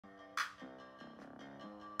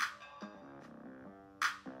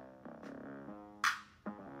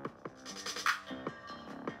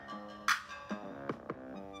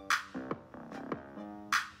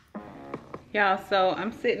Y'all, so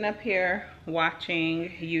I'm sitting up here watching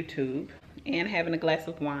YouTube and having a glass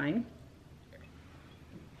of wine.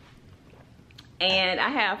 And I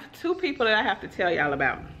have two people that I have to tell y'all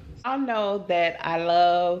about. Y'all know that I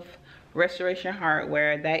love Restoration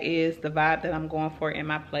Hardware. That is the vibe that I'm going for in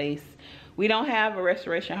my place. We don't have a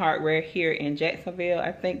Restoration Hardware here in Jacksonville.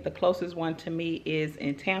 I think the closest one to me is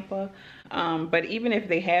in Tampa. But even if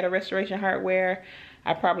they had a Restoration Hardware,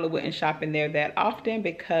 I probably wouldn't shop in there that often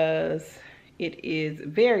because it is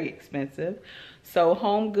very expensive. So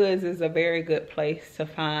Home Goods is a very good place to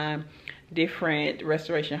find different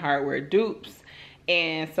Restoration Hardware dupes.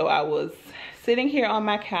 And so I was sitting here on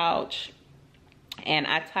my couch and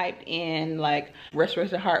I typed in like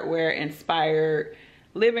Restoration Hardware inspired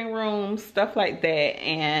living rooms, stuff like that.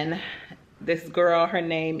 And this girl, her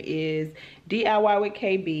name is DIY with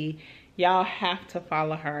KB. Y'all have to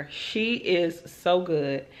follow her. She is so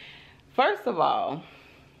good. First of all,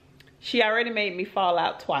 she already made me fall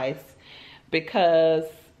out twice because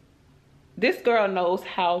this girl knows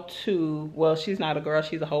how to, well, she's not a girl,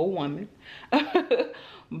 she's a whole woman.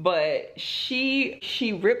 But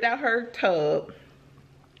she ripped out her tub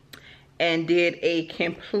and did a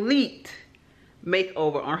complete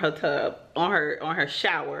makeover on her tub, on her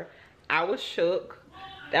shower. I was shook.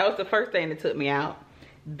 That was the first thing that took me out.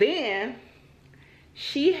 Then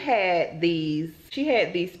she had these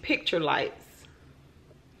picture lights.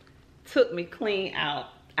 Took me clean out.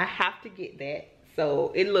 I have to get that.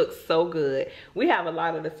 So it looks so good. We have a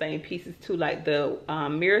lot of the same pieces too, like the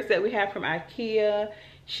mirrors that we have from IKEA.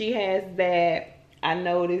 She has that. I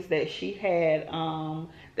noticed that she had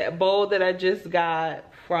that bowl that I just got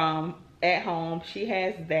from at home. She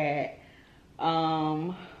has that.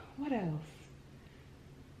 What else?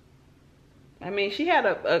 I mean, she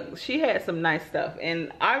had she had some nice stuff,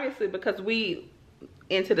 and obviously because we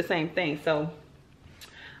into the same thing, so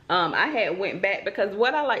I had went back because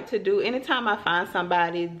what I like to do anytime I find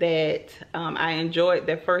somebody that I enjoyed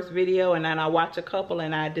their first video and then I watch a couple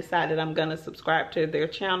and I decided I'm gonna subscribe to their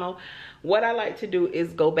channel, what I like to do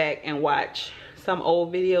is go back and watch some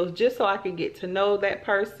old videos just so I can get to know that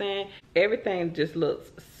person. Everything just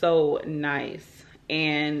looks so nice.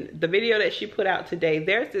 And the video that she put out today,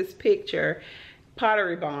 there's this picture,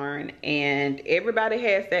 Pottery Barn, and everybody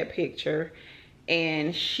has that picture.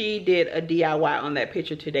 And she did a DIY on that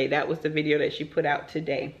picture today. That was the video that she put out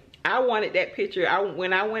today. I wanted that picture.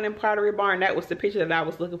 When I went in Pottery Barn, that was the picture that I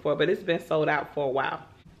was looking for, but it's been sold out for a while.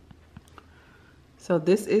 So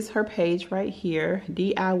this is her page right here,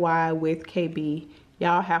 DIY with KB.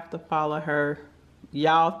 Y'all have to follow her.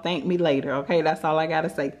 Y'all thank me later, okay? That's all I gotta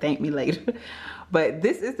say, thank me later. But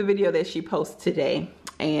this is the video that she posted today.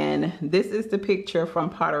 And this is the picture from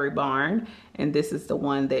Pottery Barn. And this is the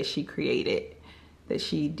one that she created, that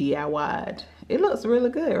she DIY'd. It looks really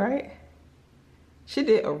good, right? She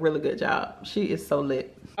did a really good job. She is so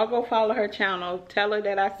lit. I'll go follow her channel. Tell her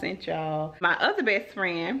that I sent y'all. My other best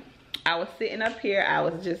friend, I was sitting up here. I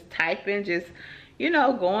was just typing, just, you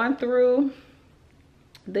know, going through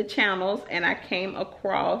the channels, and I came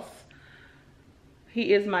across,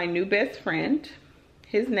 he is my new best friend.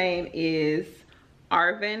 His name is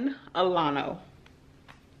Arvin Alano.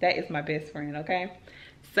 That is my best friend, okay?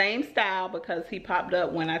 Same style because he popped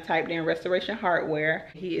up when I typed in Restoration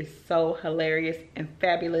Hardware. He is so hilarious and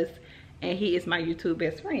fabulous, and he is my YouTube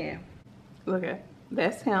best friend. Look at,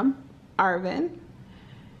 that's him, Arvin.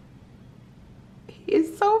 He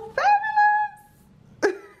is so fabulous.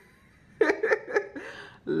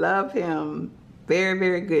 Love him. Very,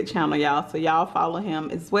 very good channel, y'all. So y'all follow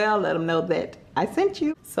him as well. Let him know that I sent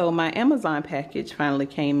you. So my Amazon package finally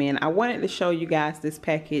came in. I wanted to show you guys this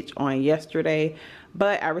package on yesterday,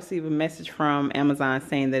 but I received a message from Amazon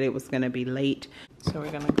saying that it was going to be late. So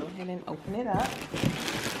we're going to go ahead and open it up.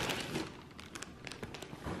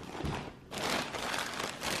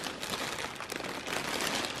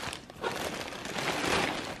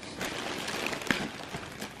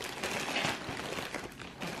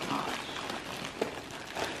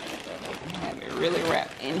 Have it really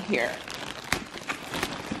wrapped in here.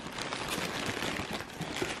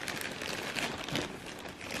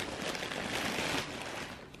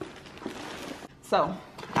 So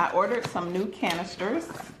I ordered some new canisters,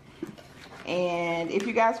 and if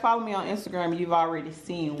you guys follow me on Instagram, you've already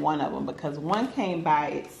seen one of them because one came by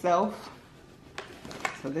itself.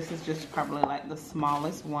 So this is just probably like the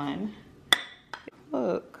smallest one.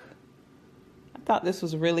 Look, I thought this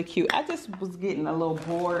was really cute. I just was getting a little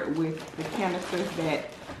bored with the canisters that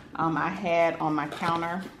I had on my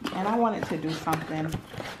counter, and I wanted to do something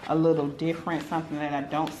a little different, something that I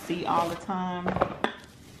don't see all the time.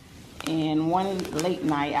 And one late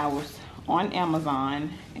night I was on Amazon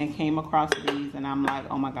and came across these, and I'm like,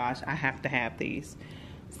 oh my gosh, I have to have these.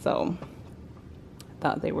 So I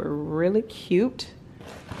thought they were really cute.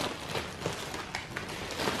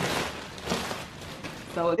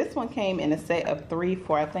 So this one came in a set of 3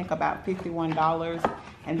 for I think about $51,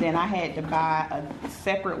 and then I had to buy a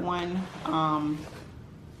separate one,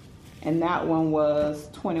 and that one was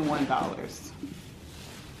 $21.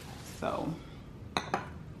 So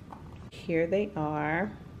here they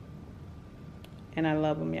are, and I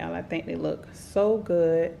love them, y'all. I think they look so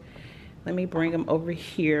good. Let me bring them over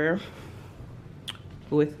here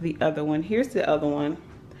with the other one. Here's the other one.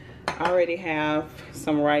 I already have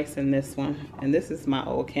some rice in this one, and this is my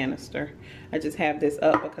old canister. I just have this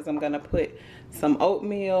up because I'm gonna put some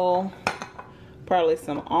oatmeal, probably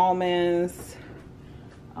some almonds.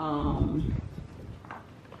 Let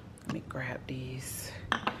me grab these.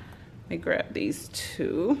 Let me grab these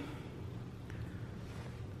two.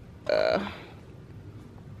 Yeah,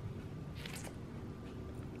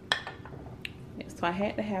 so I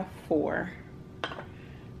had to have 4.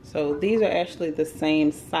 So these are actually the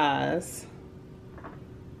same size.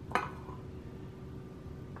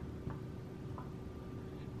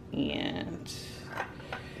 And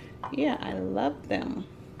yeah, I love them.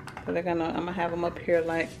 So I'm gonna have them up here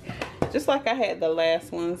like, just like I had the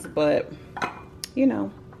last ones, but you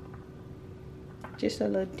know, just a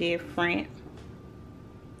little different.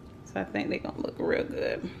 So I think they're gonna look real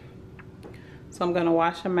good. So I'm gonna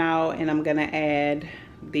wash them out, and I'm gonna add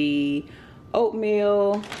the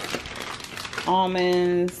oatmeal,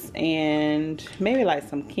 almonds, and maybe like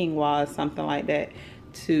some quinoa or something like that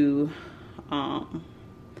to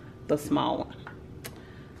the small one.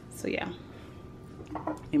 So yeah,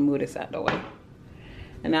 let me move this out the way,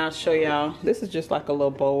 and I'll show y'all. This is just like a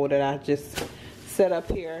little bowl that I just set up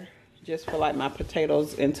here just for like my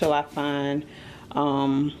potatoes until I find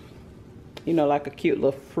you know, like a cute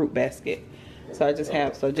little fruit basket. So I just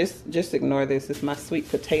have, so just ignore this. It's my sweet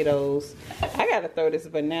potatoes. I gotta throw this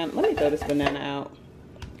banana. Let me throw this banana out,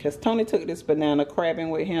 because Tony took this banana crabbing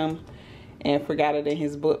with him and forgot it in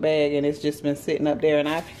his book bag, and it's just been sitting up there. And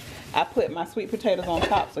I put my sweet potatoes on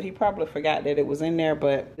top, so he probably forgot that it was in there,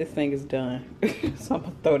 but this thing is done. So I'm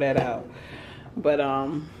gonna throw that out. But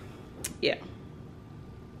yeah,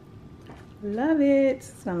 love it.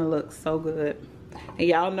 It's gonna look so good. And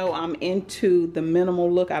y'all know I'm into the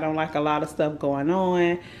minimal look. I don't like a lot of stuff going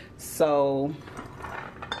on. So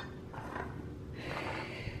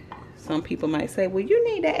some people might say, well, you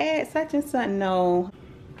need to add such and such. No.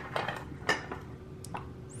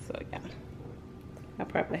 So yeah, I'll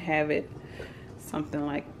probably have it something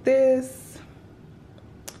like this.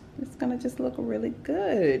 It's gonna just look really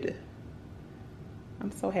good.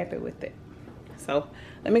 I'm so happy with it. So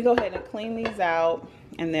let me go ahead and clean these out,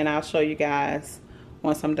 and then I'll show you guys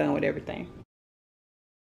once I'm done with everything.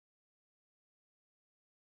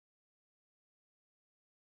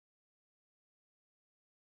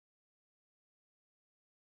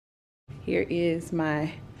 Here is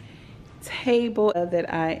my table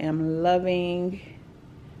that I am loving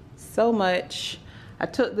so much. I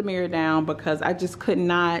took the mirror down because I just could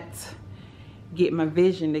not get my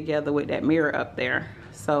vision together with that mirror up there.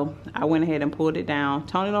 So I went ahead and pulled it down.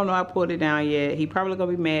 Tony don't know I pulled it down yet. He probably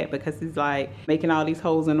gonna be mad because he's like making all these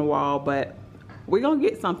holes in the wall, but we're gonna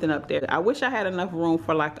get something up there. I wish I had enough room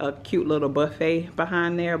for like a cute little buffet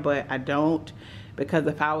behind there, but I don't, because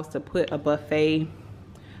if I was to put a buffet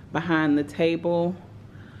behind the table,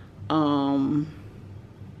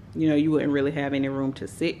 you know, you wouldn't really have any room to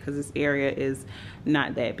sit because this area is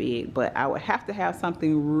not that big. But I would have to have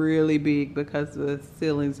something really big because the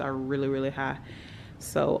ceilings are really, really high.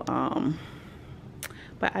 So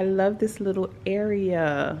but I love this little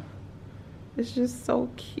area. It's just so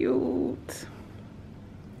cute.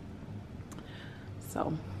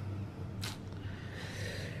 So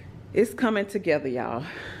it's coming together, y'all.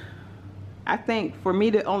 I think for me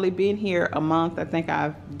to only been here a month, I think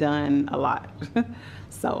I've done a lot.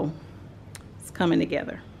 So it's coming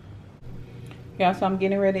together. Yeah, so I'm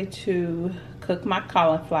getting ready to cook my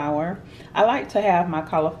cauliflower. I like to have my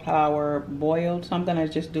cauliflower boiled, so I'm gonna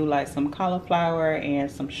just do like some cauliflower and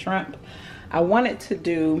some shrimp. I wanted to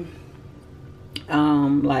do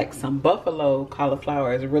like some buffalo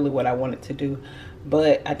cauliflower is really what I wanted to do,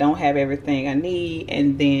 but I don't have everything I need.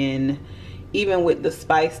 And then even with the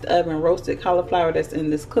spiced oven roasted cauliflower that's in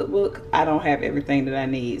this cookbook, I don't have everything that I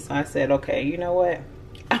need. So I said, okay, you know what,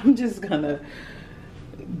 I'm just gonna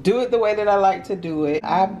do it the way that I like to do it.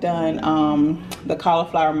 I've done the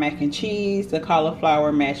cauliflower mac and cheese, the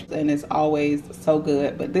cauliflower mash, and it's always so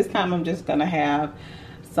good. But this time I'm just gonna have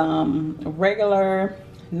some regular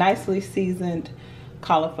nicely seasoned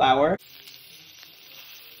cauliflower.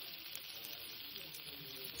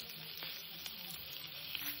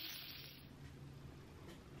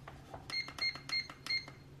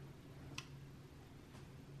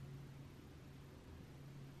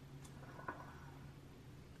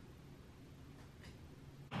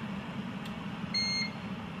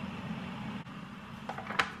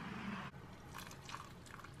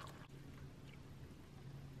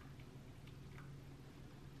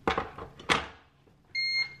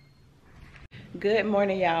 Good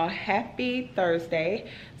morning, y'all. Happy Thursday.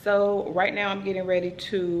 So right now I'm getting ready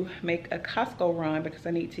to make a Costco run because I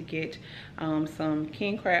need to get some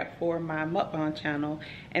king crab for my mukbang channel.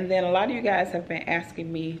 And then a lot of you guys have been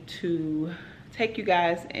asking me to take you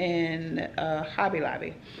guys in Hobby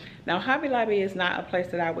Lobby. Now, Hobby Lobby is not a place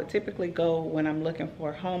that I would typically go when I'm looking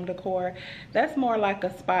for home decor. That's more like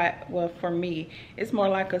a spot, well, for me, it's more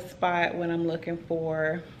like a spot when I'm looking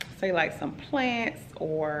for, say, like some plants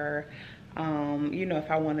or you know, if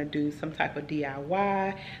I want to do some type of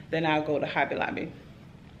DIY, then I'll go to Hobby Lobby.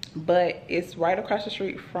 But it's right across the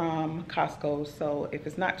street from Costco, so if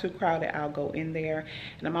it's not too crowded, I'll go in there.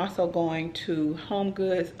 And I'm also going to Home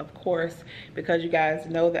Goods, of course, because you guys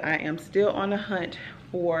know that I am still on the hunt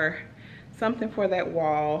for something for that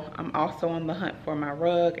wall. I'm also on the hunt for my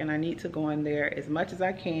rug, and I need to go in there as much as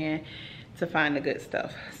I can to find the good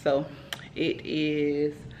stuff. So it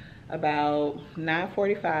is about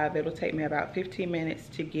 9:45. It'll take me about 15 minutes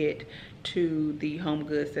to get to the Home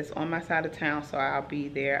Goods that's on my side of town, so I'll be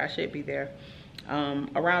there. I should be there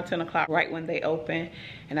around 10 o'clock, right when they open,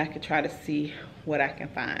 and I can try to see what I can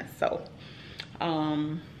find. So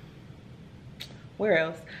where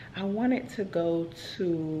else? I wanted to go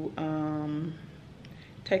to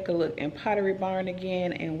take a look in Pottery Barn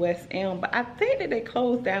again in West Elm, but I think that they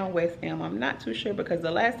closed down West Elm. I'm not too sure because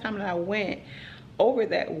the last time that I went over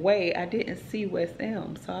that way, I didn't see West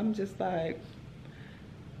Elm, so I'm just like,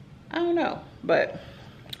 I don't know, but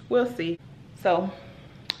we'll see. So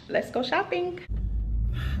let's go shopping.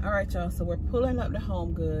 All right, y'all, so we're pulling up to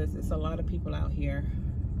Home Goods. It's a lot of people out here.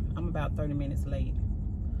 I'm about 30 minutes late.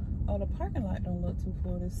 Oh, the parking lot don't look too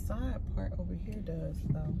full. This side part over here does,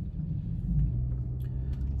 though.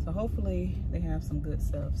 So hopefully they have some good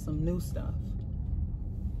stuff, some new stuff.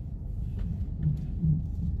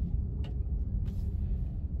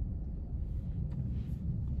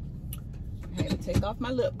 I had to take off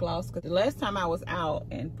my lip gloss because the last time I was out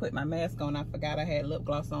and put my mask on, I forgot I had lip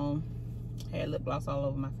gloss on. I had lip gloss all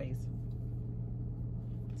over my face.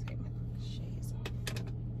 Take my shades off.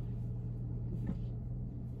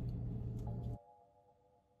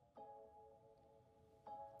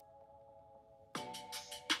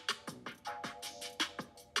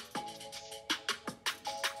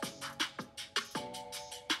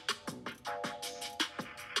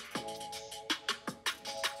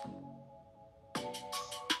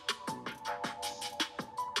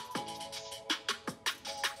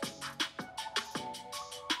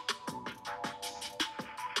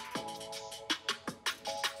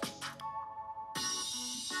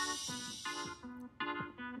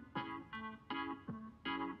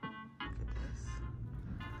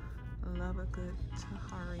 Love a good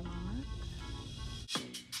Tahari moment.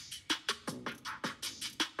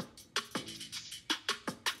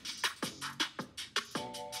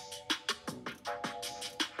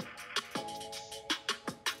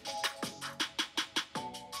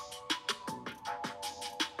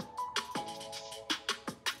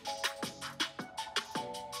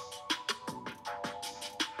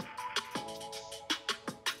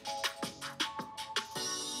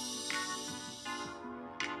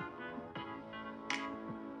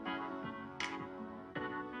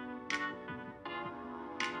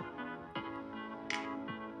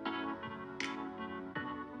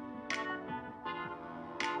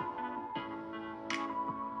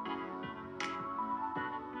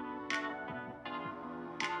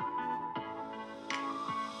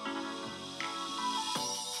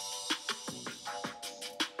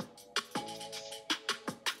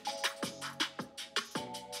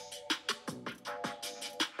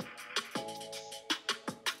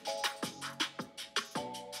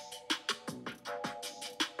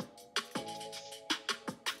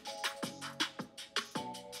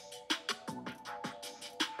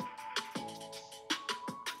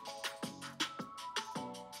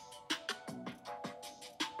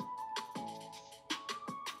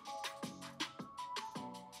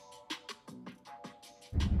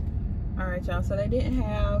 All right, y'all, so they didn't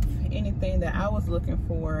have anything that I was looking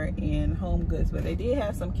for in Home Goods, but they did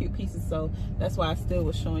have some cute pieces, so that's why I still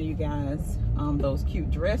was showing you guys those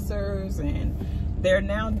cute dressers, and they're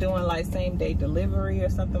now doing like same-day delivery or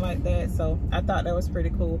something like that, so I thought that was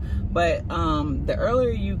pretty cool. But the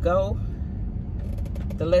earlier you go,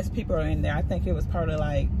 the less people are in there. I think it was probably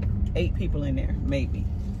like 8 people in there, maybe.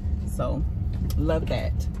 So love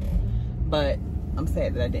that, but I'm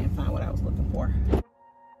sad that I didn't find what I was looking for.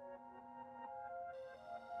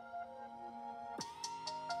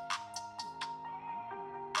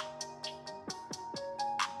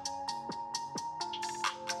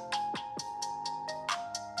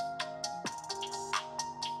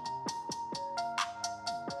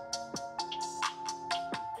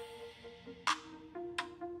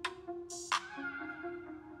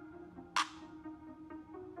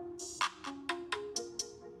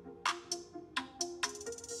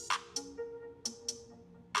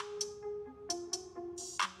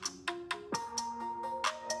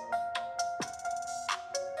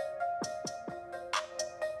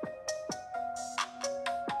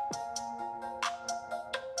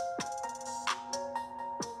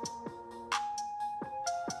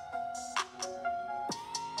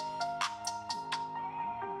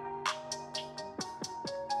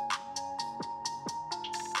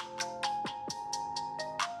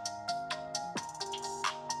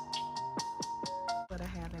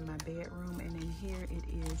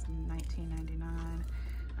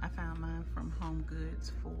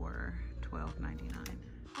 goods for $12.99.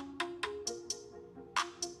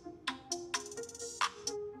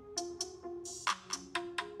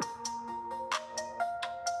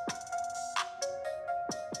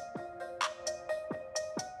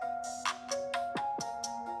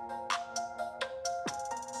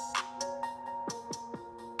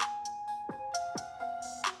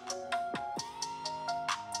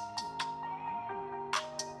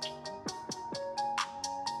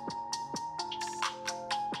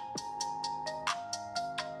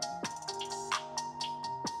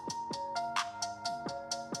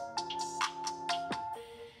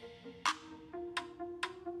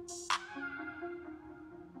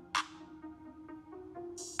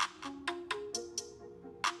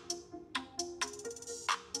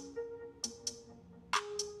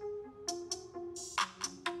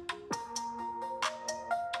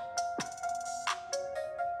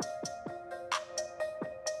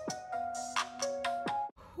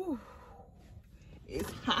 It's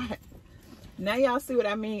hot. Now y'all see what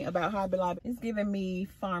I mean about Hobby Lobby. It's giving me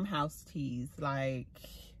farmhouse teas. Like,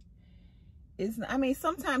 I mean,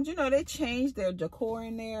 sometimes, you know, they change their decor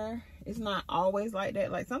in there. It's not always like that.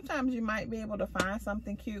 Like, sometimes you might be able to find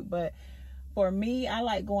something cute, but for me, I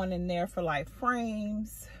like going in there for like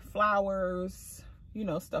frames, flowers, you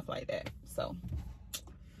know, stuff like that. So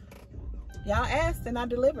y'all asked and I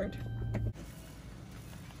delivered.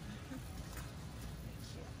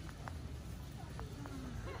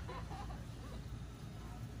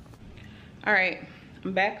 All right,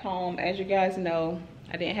 I'm back home. As you guys know,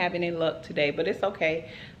 I didn't have any luck today, but it's okay.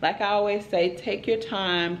 Like I always say, take your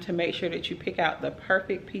time to make sure that you pick out the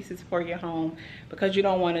perfect pieces for your home, because you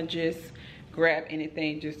don't want to just grab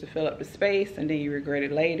anything just to fill up the space and then you regret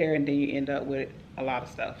it later and then you end up with a lot of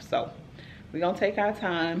stuff. So we're gonna take our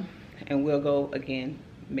time and we'll go again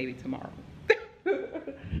maybe tomorrow.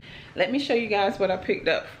 Let me show you guys what I picked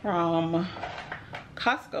up from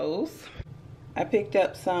Costco's. I picked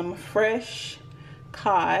up some fresh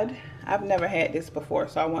cod. I've never had this before,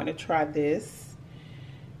 so I want to try this.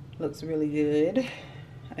 Looks really good.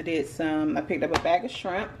 I picked up a bag of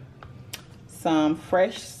shrimp, some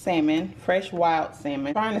fresh salmon, fresh wild salmon.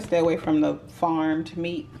 I'm trying to stay away from the farmed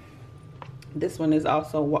meat. This one is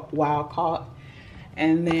also wild caught.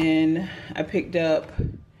 And then I picked up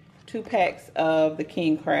 2 packs of the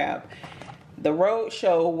king crab. The road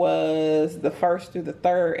show was the 1st through the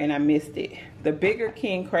 3rd and I missed it. The bigger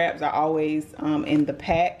king crabs are always in the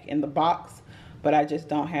pack, in the box, but I just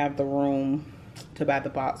don't have the room to buy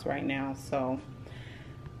the box right now. So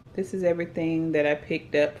this is everything that I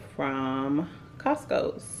picked up from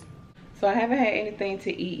Costco's. So I haven't had anything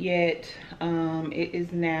to eat yet. It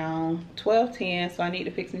is now 12:10, so I need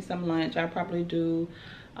to fix me some lunch. I'll probably do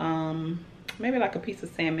maybe like a piece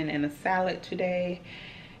of salmon and a salad today.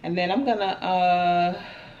 And then I'm gonna,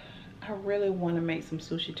 I really want to make some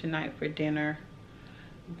sushi tonight for dinner.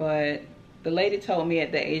 But the lady told me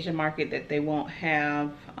at the Asian market that they won't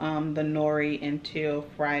have the nori until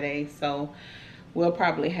Friday. So we'll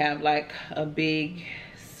probably have like a big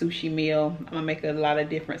sushi meal. I'm gonna make a lot of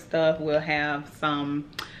different stuff. We'll have some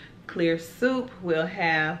clear soup. We'll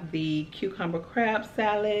have the cucumber crab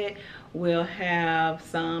salad. We'll have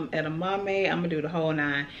some edamame. I'm gonna do the whole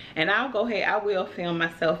 9. And I'll go ahead, I will film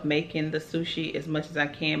myself making the sushi as much as I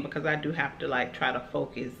can, because I do have to like try to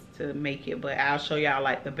focus to make it. But I'll show y'all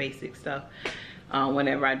like the basic stuff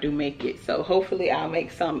whenever I do make it. So hopefully I'll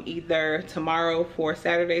make some either tomorrow for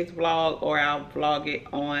Saturday's vlog, or I'll vlog it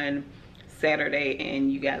on Saturday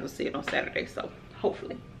and you guys will see it on Saturday. So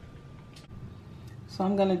hopefully. So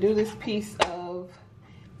I'm gonna do this piece of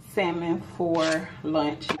salmon for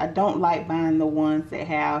lunch. I don't like buying the ones that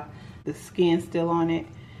have the skin still on it,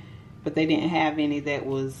 but they didn't have any that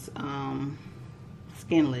was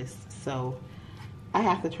skinless. So I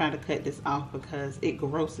have to try to cut this off because it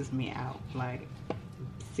grosses me out, like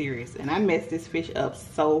serious. And I messed this fish up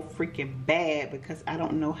so freaking bad because I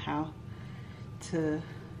don't know how to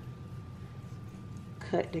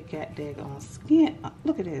cut the goddamn skin.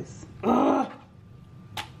 Look at this. Ugh.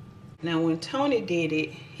 Now when Tony did it,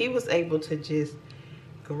 he was able to just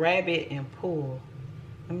grab it and pull.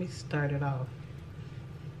 Let me start it off.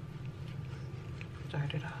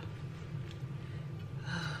 Start it off.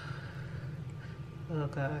 Oh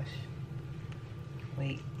gosh.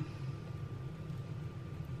 Wait.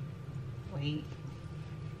 Wait.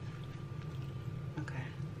 Okay.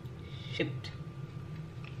 Shoot.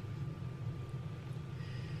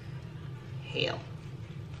 Hell.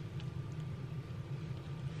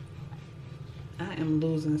 I am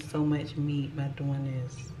losing so much meat by doing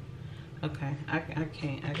this. Okay, I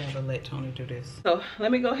can't. I gotta let Tony do this. So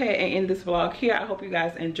let me go ahead and end this vlog here. I hope you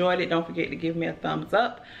guys enjoyed it. Don't forget to give me a thumbs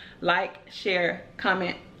up, like, share,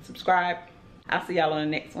 comment, subscribe. I'll see y'all on the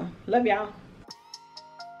next one. Love y'all.